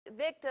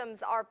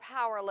victims are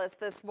powerless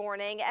this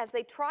morning as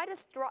they try to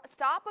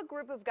stop a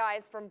group of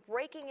guys from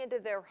breaking into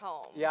their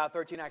home. Yeah,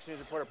 13 Action News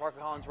reporter Parker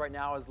Collins right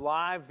now is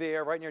live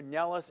there right near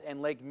Nellis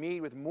and Lake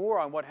Mead with more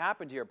on what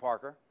happened here,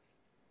 Parker.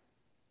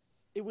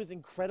 It was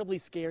incredibly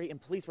scary, and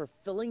police were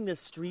filling this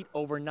street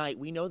overnight.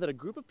 We know that a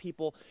group of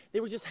people, they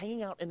were just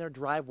hanging out in their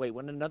driveway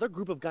when another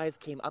group of guys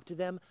came up to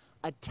them,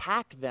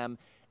 attacked them,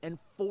 and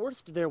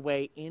forced their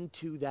way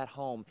into that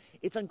home.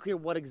 It's unclear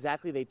what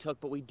exactly they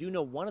took, but we do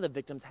know one of the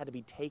victims had to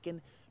be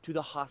taken to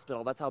the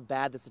hospital. That's how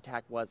bad this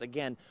attack was.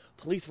 Again,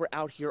 police were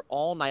out here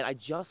all night. I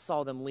just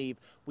saw them leave.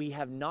 We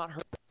have not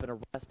heard of an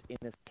arrest in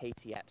this case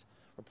yet.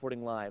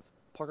 Reporting live,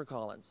 Parker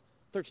Collins,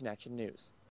 13 Action News.